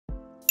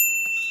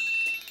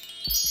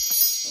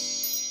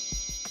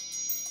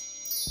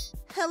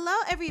Hello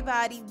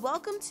everybody,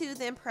 welcome to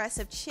the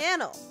Empressive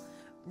channel.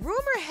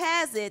 Rumor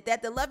has it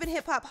that the Love and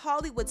Hip Hop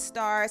Hollywood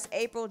stars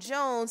Apryl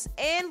Jones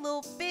and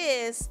Lil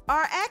Fizz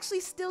are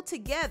actually still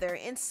together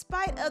in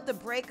spite of the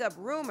breakup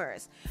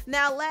rumors.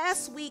 Now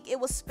last week it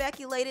was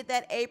speculated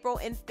that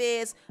Apryl and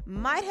Fizz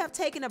might have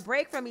taken a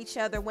break from each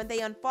other when they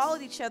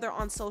unfollowed each other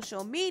on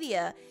social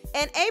media,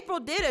 and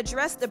Apryl did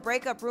address the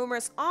breakup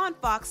rumors on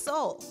Fox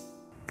Soul.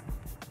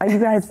 Do you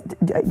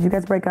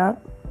guys break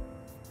up?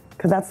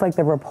 Because that's like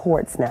the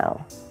reports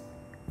now.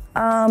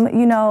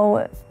 You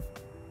know,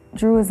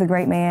 Drew is a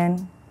great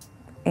man,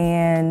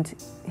 and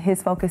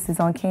his focus is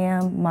on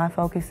Cam, my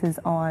focus is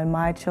on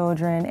my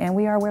children, and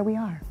we are where we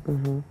are.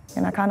 And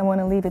I kind of want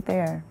to leave it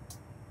there.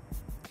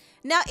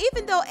 Now,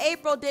 even though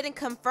Apryl didn't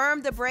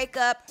confirm the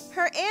breakup,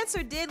 her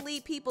answer did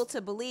lead people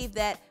to believe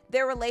that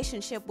their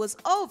relationship was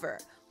over.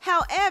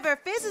 However,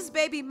 Fizz's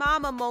baby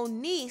mama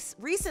Moniece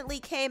recently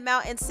came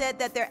out and said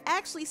that they're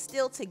actually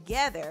still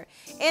together,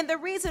 and the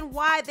reason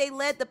why they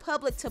led the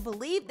public to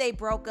believe they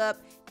broke up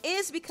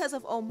is because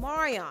of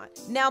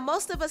Omarion. Now,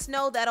 most of us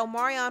know that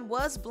Omarion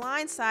was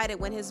blindsided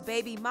when his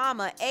baby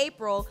mama,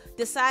 Apryl,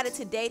 decided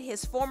to date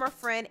his former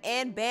friend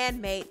and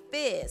bandmate,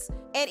 Fizz.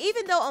 And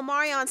even though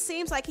Omarion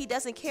seems like he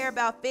doesn't care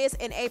about Fizz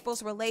and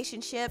Apryl's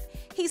relationship,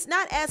 he's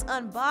not as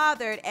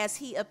unbothered as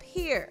he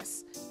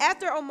appears.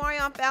 After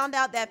Omarion found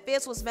out that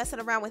Fizz was messing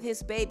around with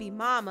his baby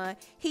mama,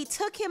 he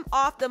took him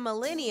off the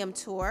Millennium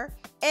Tour,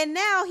 and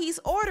now he's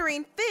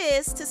ordering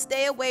Fizz to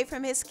stay away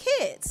from his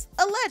kids,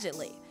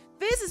 allegedly.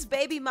 Fizz's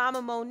baby mama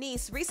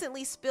Moniece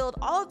recently spilled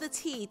all of the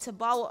tea to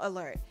Baller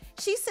Alert.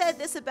 She said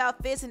this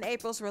about Fizz and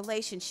Apryl's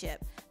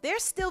relationship: they're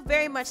still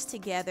very much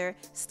together,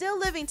 still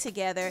living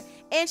together,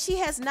 and she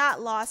has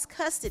not lost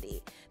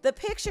custody. The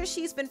pictures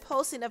she's been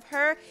posting of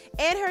her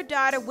and her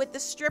daughter with the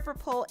stripper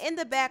pole in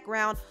the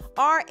background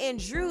are in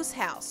Drew's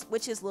house,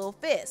 which is Lil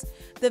Fizz.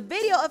 The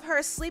video of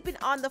her sleeping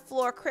on the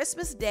floor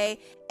Christmas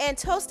Day and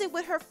toasting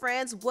with her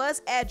friends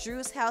was at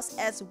Drew's house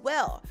as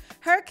well.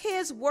 Her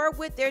kids were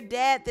with their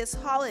dad this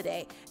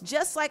holiday,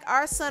 just like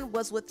our son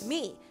was with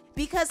me,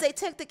 because they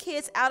took the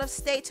kids out of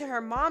state to her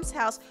mom's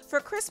house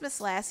for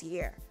Christmas last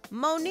year.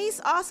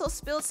 Moniece also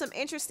spilled some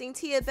interesting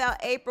tea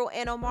about Apryl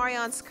and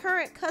Omarion's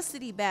current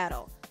custody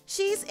battle.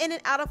 She's in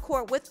and out of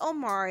court with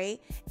Omari,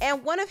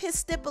 and one of his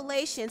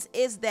stipulations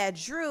is that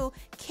Drew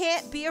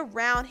can't be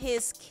around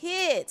his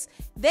kids.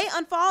 They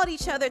unfollowed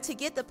each other to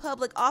get the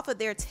public off of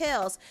their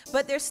tails,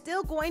 but they're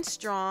still going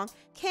strong.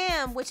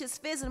 Cam, which is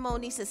Fizz and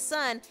Moniece's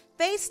son,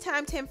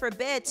 FaceTimed him for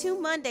bed 2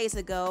 Mondays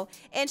ago,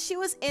 and she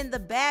was in the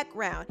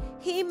background.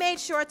 He made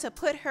sure to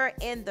put her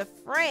in the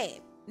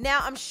frame.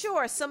 Now, I'm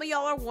sure some of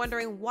y'all are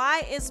wondering,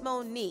 why is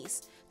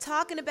Moniece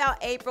talking about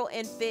Apryl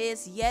and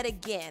Fizz yet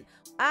again?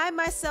 I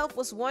myself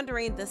was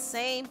wondering the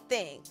same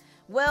thing.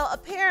 Well,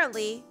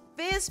 apparently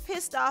Fizz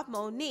pissed off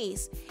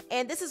Moniece,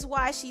 and this is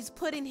why she's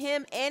putting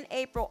him and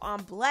Apryl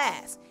on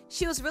blast.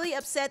 She was really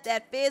upset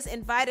that Fizz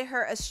invited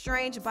her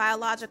estranged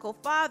biological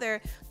father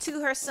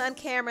to her son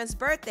Cameron's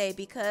birthday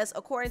because,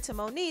 according to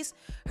Moniece,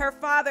 her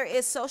father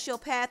is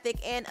sociopathic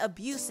and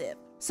abusive.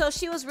 So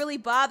she was really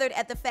bothered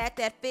at the fact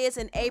that Fizz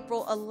and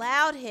Apryl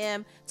allowed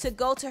him to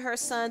go to her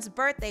son's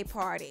birthday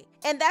party.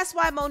 And that's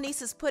why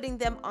Moniece is putting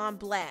them on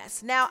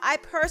blast. Now, I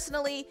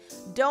personally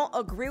don't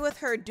agree with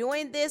her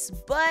doing this,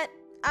 but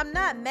I'm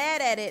not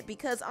mad at it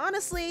because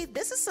honestly,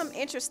 this is some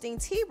interesting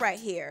tea right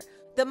here.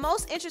 The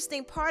most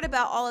interesting part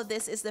about all of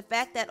this is the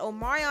fact that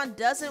Omarion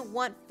doesn't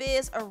want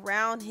Fizz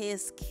around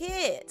his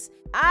kids.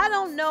 I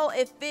don't know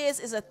if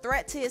Fizz is a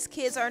threat to his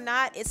kids or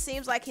not. It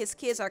seems like his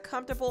kids are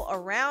comfortable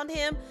around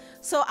him.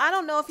 So I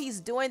don't know if he's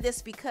doing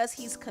this because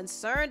he's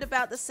concerned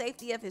about the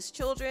safety of his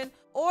children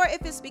or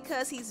if it's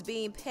because he's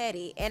being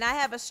petty. And I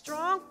have a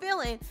strong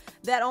feeling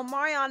that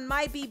Omarion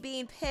might be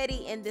being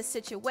petty in this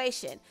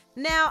situation.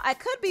 Now, I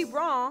could be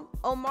wrong.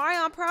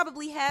 Omarion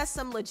probably has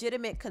some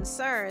legitimate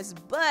concerns,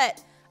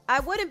 but I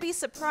wouldn't be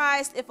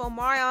surprised if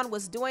Omarion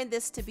was doing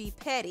this to be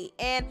petty.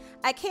 And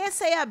I can't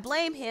say I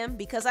blame him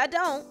because I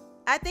don't.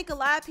 I think a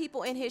lot of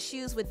people in his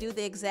shoes would do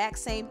the exact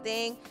same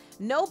thing.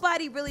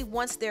 Nobody really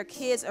wants their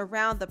kids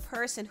around the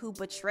person who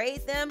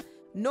betrayed them,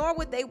 nor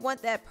would they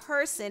want that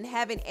person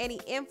having any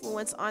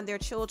influence on their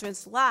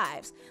children's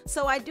lives.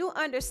 So I do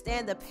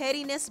understand the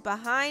pettiness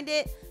behind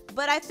it,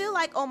 but I feel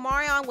like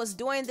Omarion was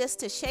doing this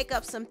to shake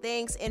up some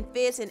things in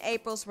Fizz and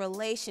Apryl's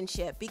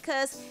relationship,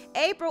 because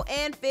Apryl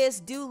and Fizz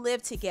do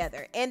live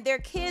together and their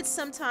kids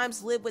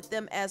sometimes live with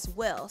them as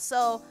well.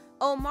 So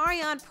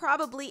Omarion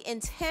probably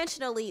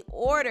intentionally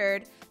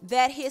ordered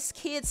that his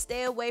kids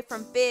stay away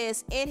from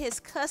Fizz in his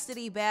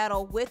custody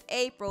battle with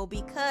Apryl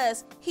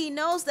because he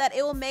knows that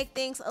it will make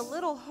things a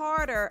little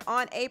harder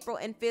on Apryl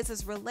and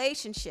Fizz's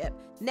relationship.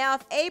 Now,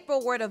 if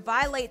Apryl were to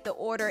violate the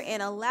order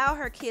and allow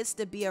her kids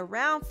to be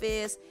around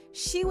Fizz,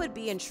 she would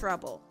be in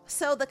trouble.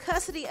 So the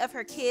custody of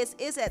her kids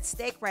is at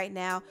stake right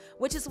now,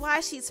 which is why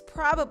she's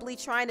probably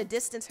trying to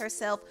distance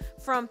herself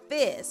from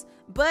Fizz.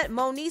 But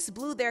Moniece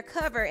blew their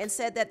cover and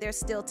said that they're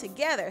still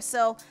together.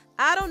 So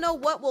I don't know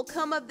what will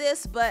come of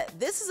this, but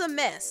this is a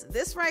mess.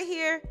 This right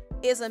here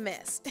is a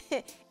mess.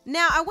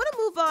 Now, I want to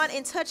move on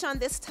and touch on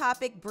this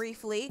topic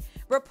briefly.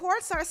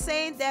 Reports are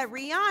saying that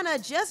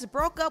Rihanna just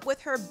broke up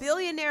with her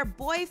billionaire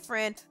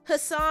boyfriend,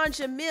 Hassan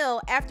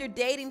Jameel, after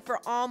dating for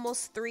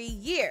almost 3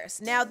 years.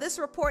 Now, this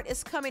report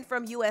is coming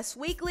from US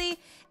Weekly,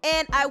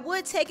 and I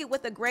would take it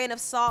with a grain of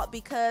salt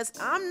because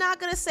I'm not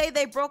going to say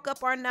they broke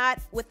up or not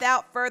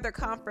without further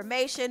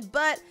confirmation,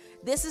 but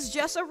this is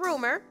just a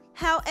rumor.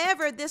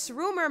 However, this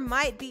rumor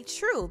might be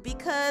true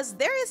because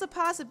there is a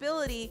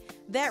possibility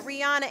that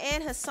Rihanna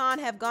and Hassan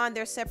have gone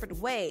their separate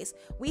ways.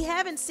 We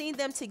haven't seen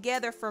them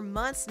together for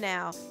months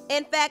now.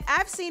 In fact,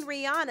 I've seen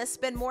Rihanna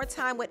spend more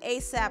time with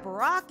A$AP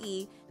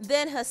Rocky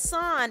than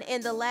Hassan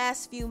in the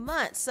last few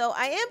months. So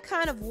I am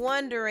kind of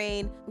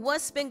wondering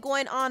what's been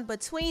going on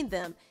between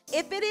them.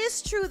 If it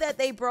is true that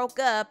they broke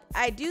up,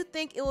 I do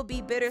think it will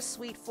be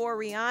bittersweet for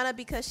Rihanna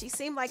because she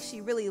seemed like she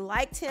really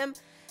liked him.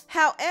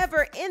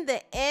 However, in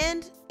the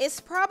end, it's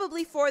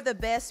probably for the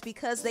best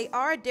because they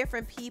are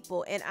different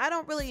people, and I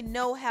don't really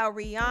know how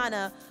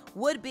Rihanna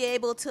would be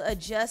able to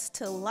adjust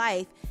to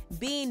life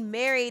being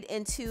married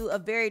into a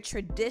very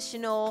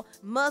traditional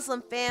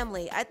Muslim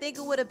family. I think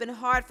it would have been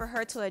hard for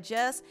her to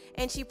adjust,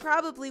 and she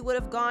probably would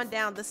have gone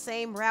down the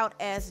same route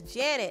as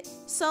Janet.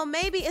 So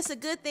maybe it's a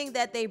good thing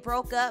that they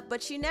broke up,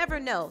 but you never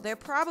know. They're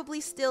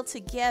probably still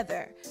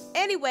together.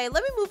 Anyway,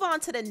 let me move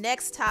on to the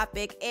next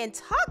topic and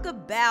talk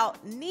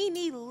about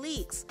Nene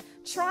Leakes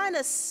trying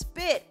to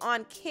spit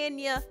on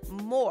Kenya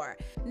Moore.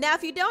 Now,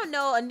 if you don't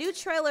know, a new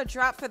trailer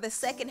dropped for the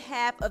second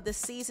half of the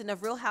season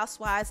of Real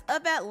Housewives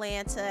of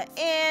Atlanta,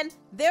 and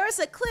there is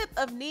a clip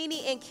of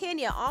Nene and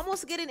Kenya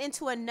almost getting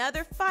into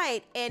another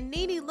fight, and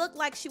Nene looked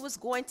like she was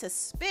going to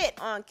spit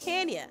on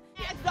Kenya.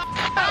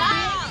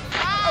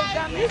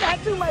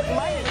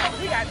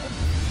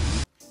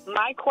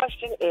 My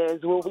question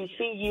is, will we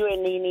see you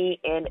and Nene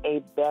in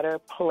a better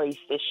place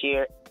this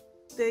year?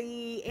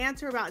 The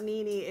answer about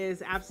Nene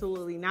is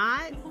absolutely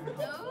not.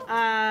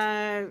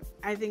 I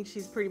think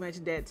she's pretty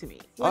much dead to me.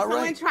 When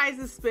someone tries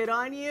to spit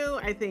on you,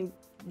 I think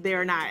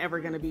they're not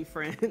ever going to be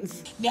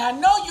friends. Now, I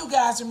know you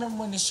guys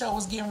remember when the show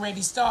was getting ready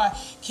to start,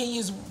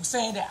 Kenya's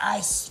saying that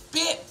I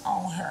spit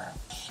on her.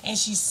 And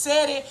she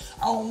said it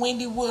on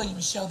Wendy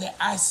Williams' show that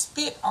I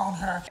spit on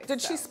her.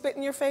 Did she spit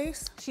in your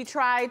face? She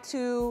tried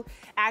to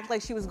act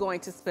like she was going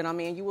to spit on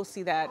me, and you will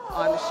see that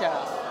on the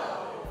show.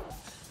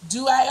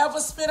 Do I ever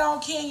spit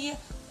on Kenya?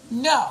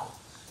 No.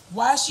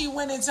 Why she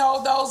went and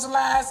told those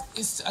lies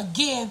is,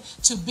 again,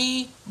 to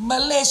be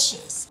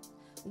malicious.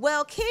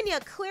 Well, Kenya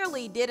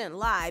clearly didn't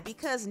lie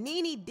because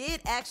Nene did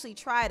actually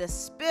try to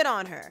spit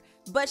on her,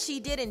 but she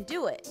didn't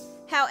do it.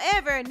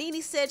 However,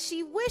 Nene said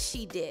she wished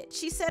she did.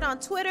 She said on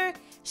Twitter,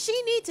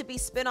 she needs to be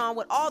spit on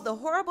with all the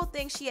horrible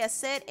things she has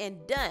said and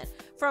done.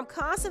 From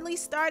constantly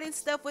starting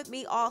stuff with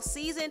me all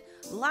season,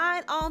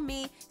 lying on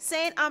me,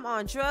 saying I'm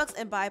on drugs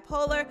and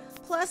bipolar,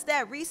 plus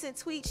that recent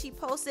tweet she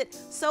posted,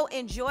 so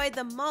enjoy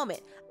the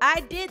moment.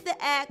 I did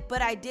the act,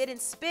 but I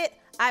didn't spit.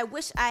 I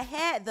wish I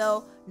had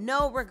though,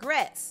 no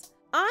regrets.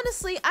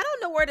 Honestly, I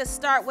don't know where to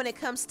start when it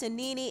comes to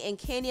Nene and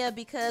Kenya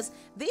because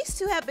these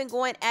two have been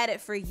going at it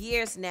for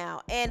years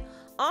now, and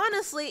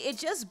honestly, it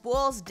just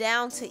boils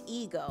down to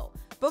ego.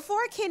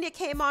 Before Kenya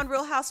came on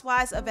Real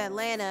Housewives of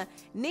Atlanta,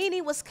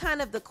 Nene was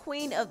kind of the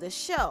queen of the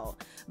show.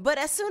 But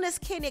as soon as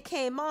Kenya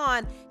came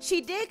on,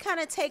 she did kind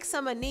of take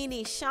some of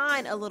Nene's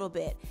shine a little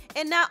bit.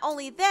 And not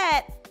only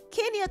that,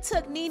 Kenya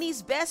took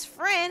Nene's best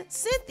friend,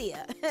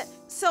 Cynthia.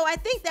 So I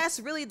think that's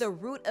really the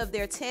root of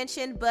their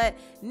tension, but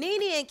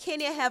Nene and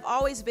Kenya have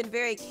always been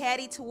very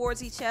catty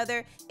towards each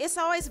other. It's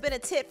always been a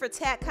tit for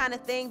tat kind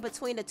of thing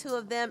between the two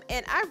of them,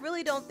 and I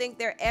really don't think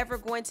they're ever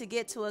going to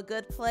get to a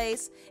good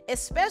place,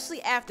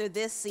 especially after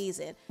this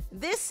season.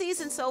 This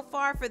season so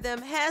far for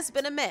them has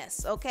been a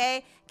mess,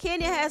 okay?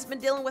 Kenya has been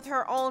dealing with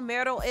her own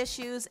marital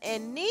issues,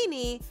 and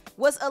Nene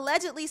was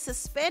allegedly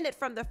suspended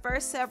from the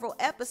first several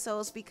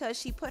episodes because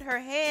she put her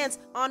hands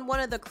on one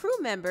of the crew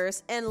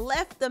members and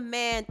left the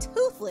man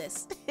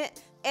toothless.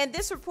 And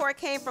this report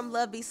came from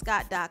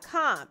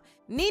lovebscott.com.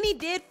 Nene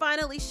did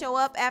finally show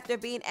up after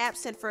being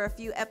absent for a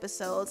few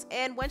episodes,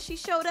 and when she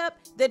showed up,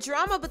 the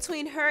drama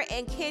between her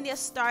and Kenya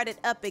started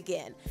up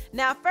again.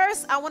 Now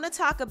first, I want to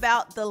talk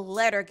about the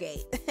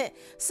Lettergate.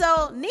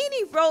 So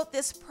Nene wrote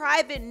this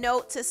private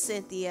note to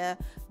Cynthia,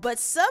 but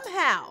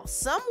somehow,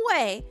 some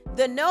way,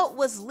 the note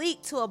was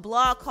leaked to a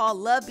blog called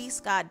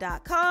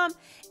lovebscott.com,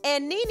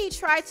 and Nene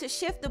tried to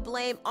shift the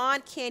blame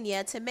on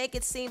Kenya to make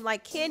it seem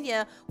like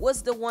Kenya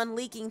was the one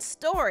leaking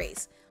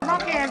stories.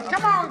 Okay,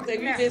 come on. So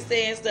you just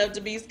saying stuff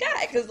to B. Scott,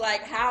 because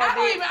like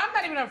I'm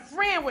not even a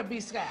friend with B.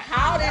 Scott.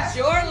 How did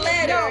your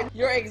letter,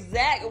 your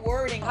exact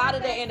wording, how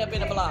did that end up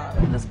in a blog?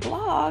 This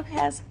blog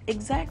has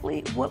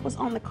exactly what was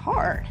on the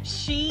card.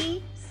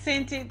 She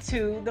sent it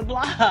to the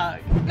blog.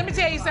 Let me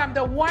tell you something.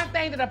 The one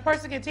thing that a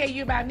person can tell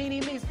you about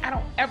Nene Leakes, I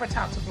don't ever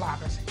talk to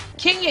bloggers.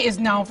 Kenya is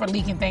known for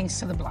leaking things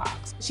to the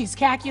blogs. She's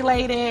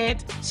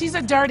calculated. She's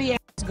a dirty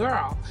ass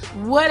girl.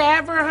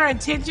 Whatever her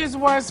intentions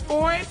was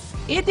for it,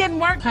 it didn't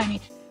work, honey.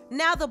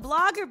 Now, the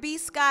blogger B.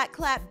 Scott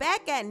clapped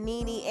back at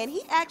Nene, and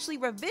he actually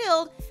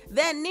revealed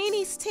that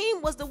Nene's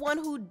team was the one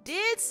who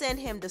did send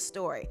him the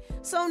story.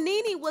 So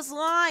Nene was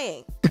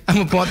lying. I'm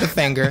gonna point the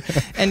finger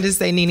and just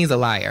say Nene's a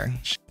liar.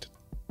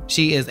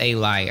 She is a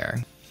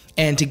liar.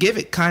 And to give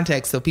it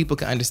context so people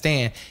can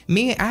understand,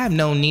 I have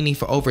known Nene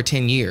for over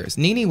 10 years.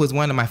 Nene was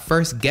one of my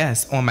first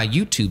guests on my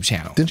YouTube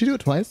channel. Didn't you do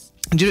it twice?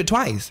 I did it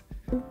twice.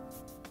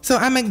 So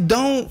I'm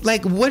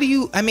like, what do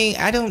you, I ain't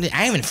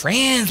even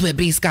friends with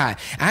B. Scott.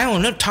 I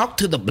don't talk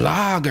to the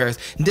bloggers,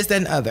 this, that,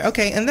 and the other.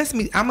 Okay, and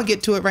I'm gonna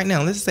get to it right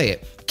now. Let's say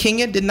it.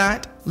 Kenya did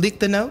not leak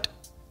the note.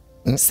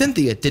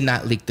 Cynthia did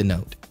not leak the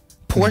note.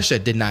 Portia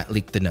did not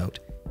leak the note.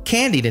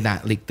 Candy did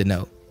not leak the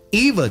note.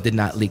 Eva did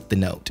not leak the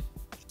note.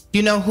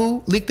 You know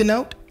who leaked the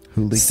note?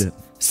 Who leaked it?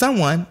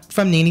 Someone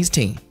from Nene's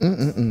team.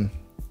 And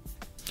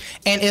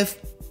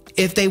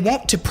if they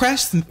want to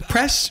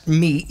press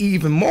me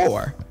even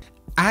more,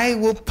 I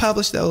will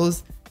publish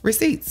those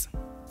receipts.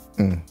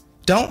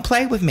 Don't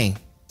play with me.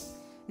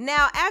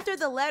 Now, after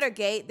the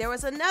Lettergate, there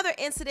was another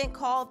incident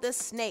called the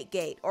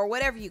Snakegate, or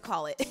whatever you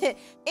call it. In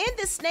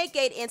the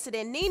Snakegate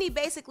incident, Nene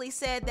basically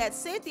said that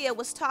Cynthia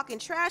was talking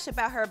trash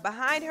about her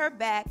behind her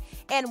back,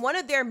 and one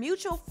of their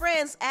mutual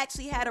friends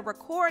actually had a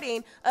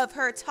recording of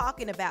her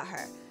talking about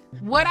her.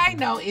 What I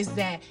know is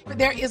that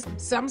there is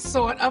some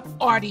sort of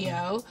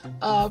audio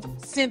of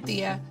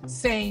Cynthia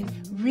saying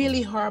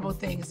really horrible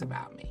things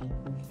about me.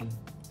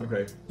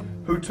 Okay.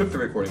 Who took the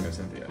recording of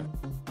Cynthia?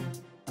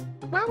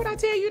 Why would I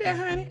tell you that,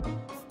 honey?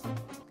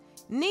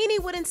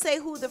 Nene wouldn't say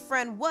who the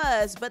friend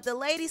was, but the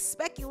ladies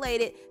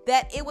speculated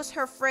that it was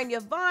her friend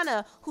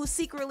Yvonne who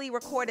secretly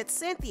recorded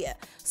Cynthia.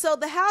 So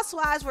the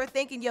housewives were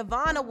thinking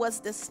Yvonne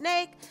was the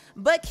snake,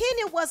 but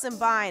Kenya wasn't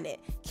buying it.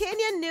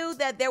 Kenya knew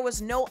that there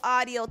was no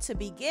audio to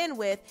begin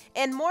with,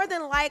 and more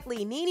than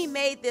likely, Nene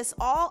made this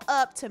all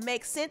up to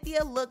make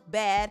Cynthia look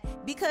bad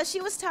because she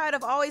was tired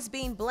of always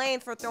being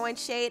blamed for throwing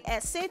shade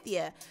at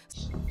Cynthia.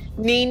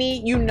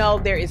 Nene, you know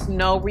there is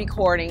no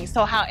recording.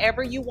 So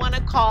however you want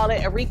to call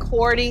it, a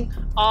recording,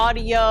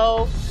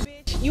 audio,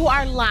 you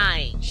are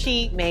lying.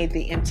 She made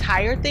the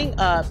entire thing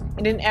up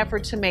in an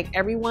effort to make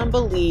everyone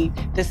believe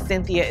that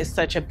Cynthia is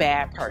such a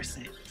bad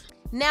person.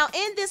 Now,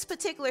 in this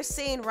particular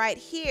scene right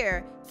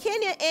here,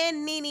 Kenya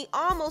and Nene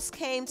almost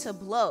came to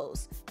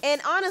blows.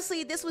 And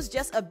honestly, this was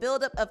just a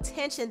buildup of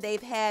tension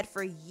they've had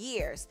for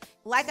years.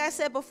 Like I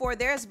said before,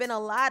 there's been a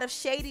lot of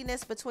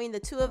shadiness between the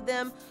two of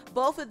them.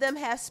 Both of them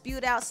have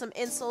spewed out some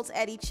insults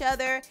at each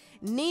other.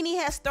 Nene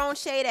has thrown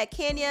shade at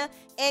Kenya,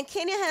 and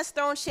Kenya has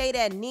thrown shade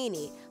at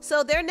Nene.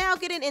 So they're now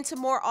getting into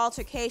more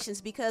altercations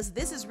because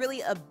this is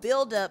really a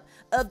buildup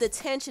of the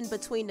tension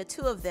between the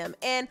two of them.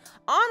 And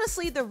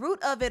honestly, the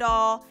root of it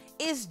all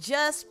is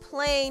just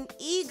plain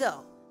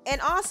ego. And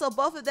also,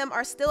 both of them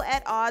are still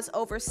at odds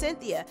over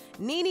Cynthia.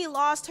 Nene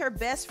lost her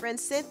best friend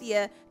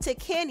Cynthia to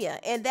Kenya,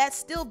 and that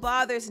still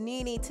bothers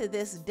Nene to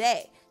this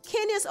day.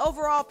 Kenya's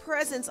overall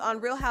presence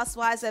on Real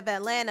Housewives of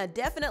Atlanta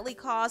definitely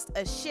caused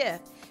a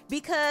shift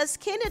because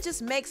Kenya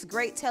just makes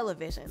great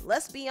television,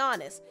 let's be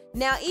honest.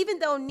 Now, even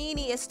though Nene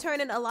is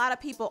turning a lot of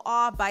people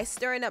off by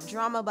stirring up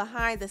drama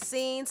behind the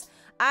scenes,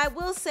 I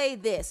will say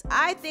this,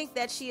 I think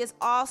that she is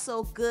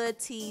also good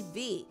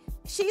TV.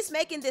 She's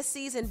making this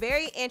season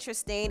very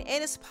interesting,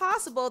 and it's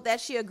possible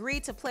that she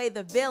agreed to play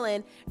the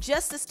villain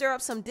just to stir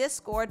up some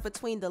discord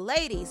between the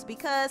ladies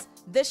because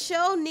the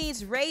show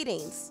needs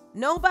ratings.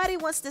 Nobody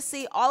wants to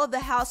see all of the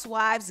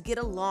housewives get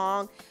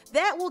along.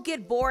 That will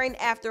get boring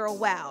after a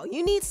while.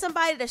 You need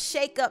somebody to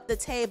shake up the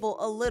table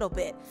a little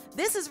bit.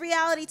 This is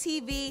reality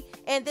TV,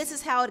 and this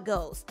is how it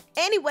goes.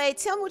 Anyway,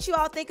 tell me what you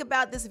all think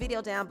about this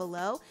video down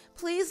below.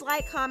 Please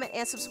like, comment,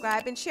 and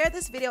subscribe, and share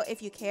this video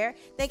if you care.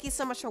 Thank you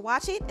so much for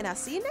watching, and I'll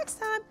see you next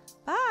time.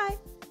 Bye.